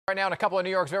Right now, in a couple of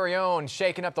New York's very own,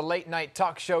 shaking up the late-night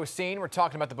talk show scene, we're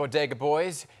talking about the Bodega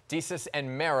Boys, Desus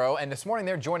and Mero, and this morning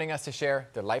they're joining us to share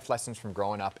their life lessons from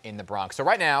growing up in the Bronx. So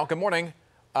right now, good morning,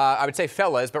 I would say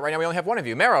fellas, but right now we only have one of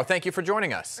you. Mero, thank you for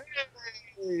joining us.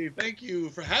 Hey, thank you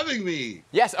for having me.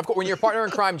 Yes, of course, when your partner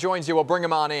in crime joins you, we'll bring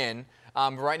him on in.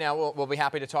 Right now, we'll be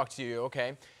happy to talk to you,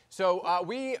 okay? So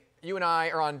you and I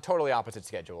are on totally opposite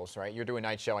schedules, right? You're doing a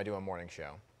night show, I do a morning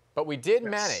show. But we did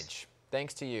manage,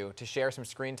 thanks to you, to share some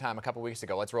screen time a couple weeks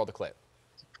ago. Let's roll the clip.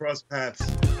 Cross paths.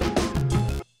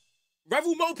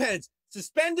 Revel Mopeds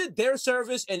suspended their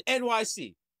service in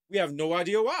NYC. We have no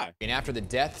idea why. And after the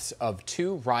deaths of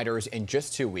 2 riders in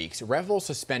just 2 weeks, Revel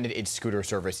suspended its scooter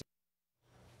service.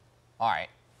 All right,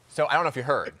 so I don't know if you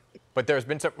heard, but there's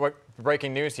been some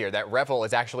breaking news here that Revel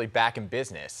is actually back in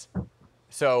business.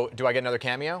 So do I get another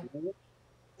cameo?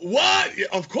 What? Yeah,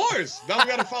 of course. Now we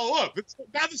got to follow up.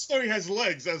 Now the story has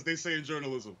legs, as they say in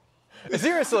journalism.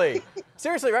 Seriously,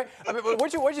 seriously, right? I mean,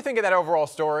 what'd you think of that overall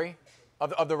story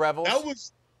of the Revels?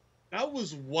 That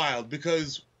was wild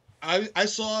because I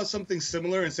saw something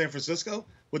similar in San Francisco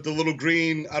with the little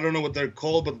green, I don't know what they're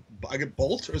called, but I get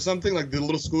Bolt or something, like the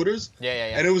little scooters.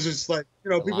 Yeah. And it was just like,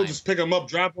 people just pick them up,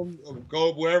 drop them,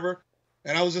 go wherever.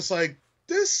 And I was just like,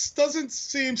 this doesn't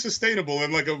seem sustainable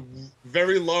in like a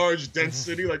very large, dense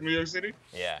city like New York City.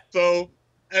 Yeah. So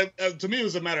to me, it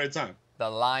was a matter of time. The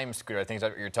Lime scooter, I think is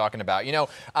what you're talking about.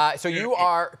 So you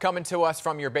are coming to us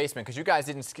from your basement because you guys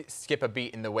didn't skip a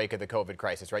beat in the wake of the COVID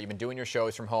crisis, right? You've been doing your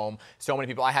shows from home. So many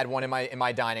people. I had one in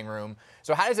my dining room.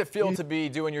 So how does it feel to be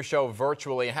doing your show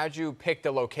virtually? And how did you pick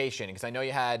the location? Because I know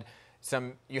you had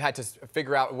to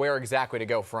figure out where exactly to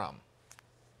go from.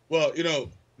 Well,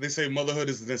 they say motherhood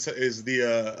is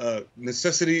the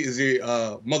necessity is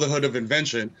the motherhood of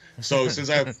invention. So since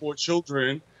I have 4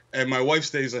 children and my wife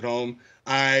stays at home,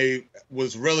 I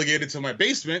was relegated to my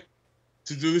basement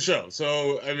to do the show.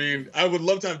 So, I mean, I would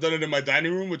love to have done it in my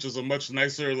dining room, which is a much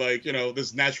nicer, like,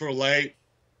 this natural light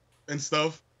and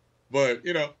stuff. But,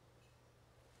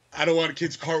 I don't want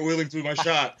kids cartwheeling through my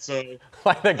shot. So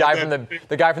like the guy from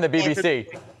the BBC.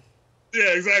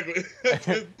 Yeah, exactly.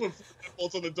 Put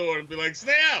bolts on the door and be like,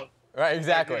 stay out. Right,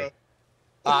 exactly.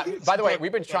 By the way,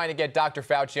 we've been trying to get Dr.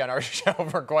 Fauci on our show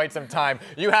for quite some time.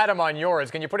 You had him on yours.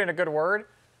 Can you put in a good word?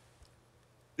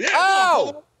 Yeah.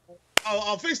 Oh!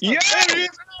 I'll FaceTime. Yo! There he is.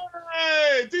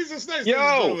 Hey, Jesus nice.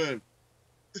 Yo!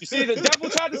 You see, the devil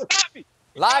tried to stop me.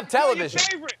 Live television.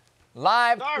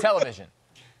 Live television.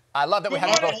 I love that we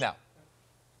have them both now.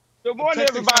 Good morning,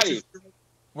 everybody.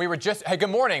 We were just, hey, good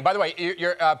morning. By the way,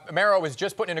 Mero was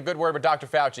just putting in a good word with Dr.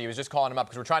 Fauci. He was just calling him up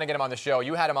because we're trying to get him on the show.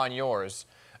 You had him on yours.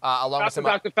 Along with some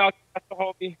Dr. Fauci, that's the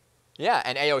homie. Yeah,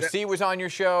 and AOC was on your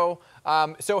show.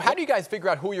 So how do you guys figure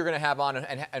out who you're going to have on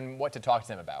and what to talk to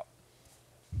them about?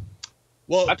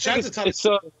 Well, Chat to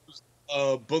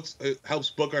Top books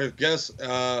helps book our guests,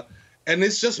 and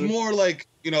it's just more like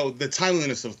the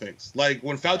timeliness of things. Like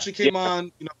when Fauci came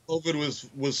on, COVID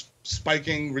was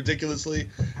spiking ridiculously,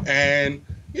 and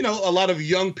a lot of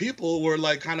young people were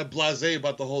like kind of blasé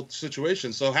about the whole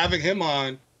situation. So having him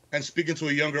on and speaking to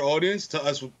a younger audience, to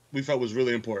us, we felt was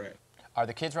really important. Are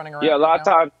the kids running around? Yeah, a lot of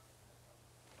times.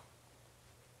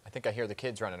 I think I hear the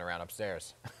kids running around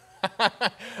upstairs. Oh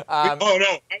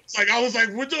no! I was like,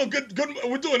 we're doing good.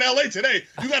 We're doing LA today.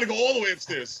 You got to go all the way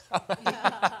upstairs.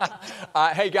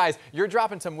 Hey guys, you're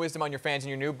dropping some wisdom on your fans in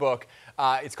your new book.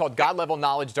 It's called God Level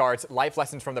Knowledge Darts: Life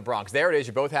Lessons from the Bronx. There it is.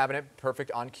 You're both having it.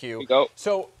 Perfect on cue. Here you go.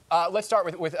 So let's start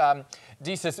with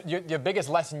Desus. Your biggest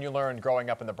lesson you learned growing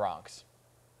up in the Bronx.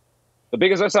 The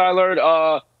biggest lesson I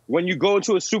learned, when you go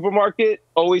to a supermarket,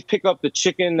 always pick up the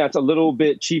chicken that's a little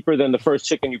bit cheaper than the first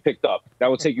chicken you picked up. That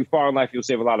will take you far in life. You'll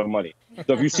save a lot of money.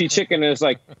 So if you see chicken and it's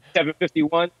like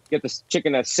 $7.51, get the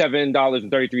chicken at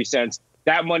 $7.33.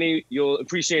 That money, you'll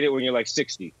appreciate it when you're like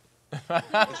 60.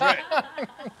 That's right.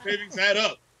 Savings add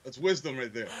up. That's wisdom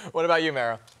right there. What about you,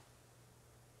 Mero?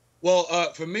 Well,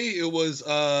 for me, it was,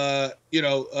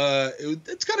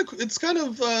 it's kind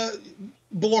of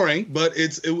boring, but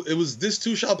it was this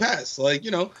too shall pass. Like,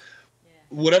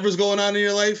 whatever's going on in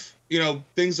your life,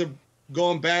 things are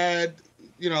going bad,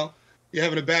 you're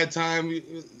having a bad time,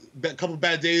 a couple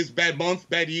bad days, bad month,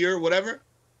 bad year, whatever.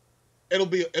 It'll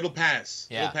pass.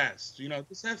 Yeah. It'll pass.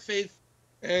 Just have faith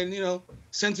and,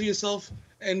 center yourself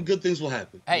and good things will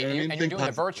happen. Hey, and you're doing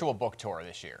a virtual book tour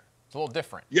this year. It's a little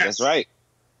different. Yes. That's right.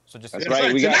 So just That's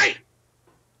right. We tonight.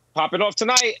 Popping off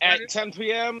tonight at 10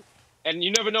 p.m. And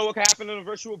you never know what can happen in a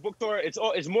virtual book tour.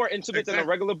 It's more intimate than a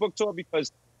regular book tour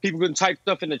because people can type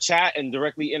stuff in the chat and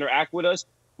directly interact with us.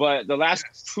 But the last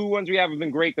 2 ones we have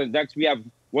been great. The next we have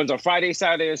One's on Friday,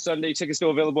 Saturday, and Sunday. Tickets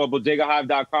still available at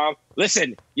bodegahive.com.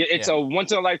 Listen, it's a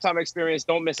once-in-a-lifetime experience.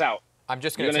 Don't miss out. I'm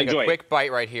just going to take a quick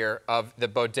bite right here of the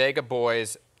Bodega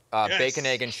Boys bacon,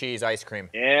 egg, and cheese ice cream.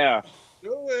 Yeah.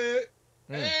 Do it.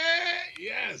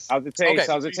 Yes. How's it taste?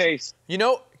 How's it taste? You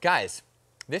know, guys,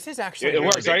 this is actually it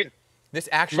works, right? This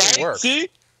actually works. See?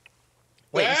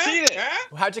 Wait, you see it?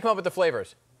 How'd you come up with the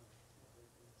flavors?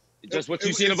 Just what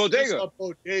you see in a bodega. It's a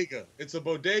bodega. It's a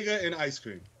bodega and ice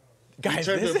cream. Guys,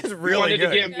 this is really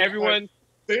good.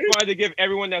 Wanted to give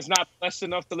everyone that's not blessed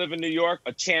enough to live in New York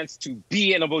a chance to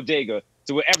be in a bodega.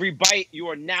 So with every bite, you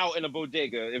are now in a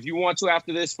bodega. If you want to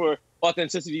after this for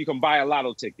authenticity, you can buy a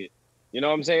lotto ticket. You know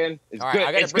what I'm saying? It's all good. Right,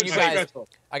 I got to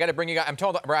bring you guys. I'm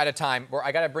told we're out of time.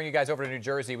 I got to bring you guys over to New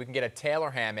Jersey. We can get a Taylor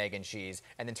ham, egg, and cheese,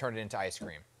 and then turn it into ice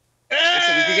cream.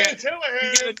 Listen, we can get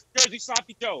a Jersey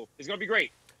Sloppy Joe. It's gonna be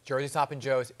great. Jersey Stop and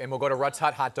Joe's, and we'll go to Rutt's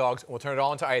Hot Dogs. We'll turn it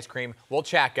all into ice cream. We'll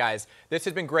chat, guys. This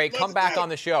has been great. Come back on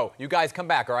the show. You guys come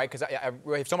back, all right? Because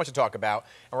we have so much to talk about,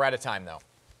 and we're out of time, though.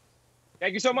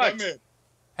 Thank you so much.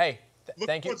 Hey,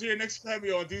 thank you. Look forward to your next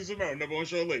cameo on Desus and Mero, #1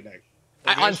 show late night.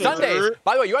 On Sundays.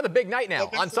 By the way, you are the big night now.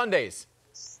 On Sundays.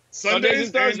 Sundays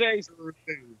and Thursdays.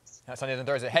 Sundays and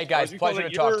Thursdays. Hey, guys, pleasure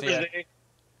to talk to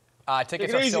you.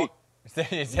 Tickets are still...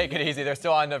 Take it easy. They're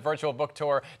still on the virtual book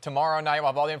tour tomorrow night. We'll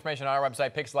have all the information on our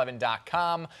website,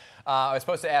 PIX11.com. I was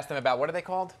supposed to ask them about, what are they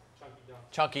called?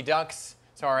 Chunky Dunks.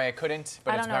 Sorry, I couldn't,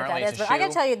 but I don't know what that is, but I can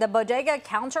tell you, the Bodega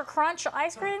Counter Crunch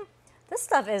ice cream, this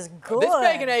stuff is good. This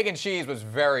bacon, egg, and cheese was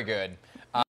very good.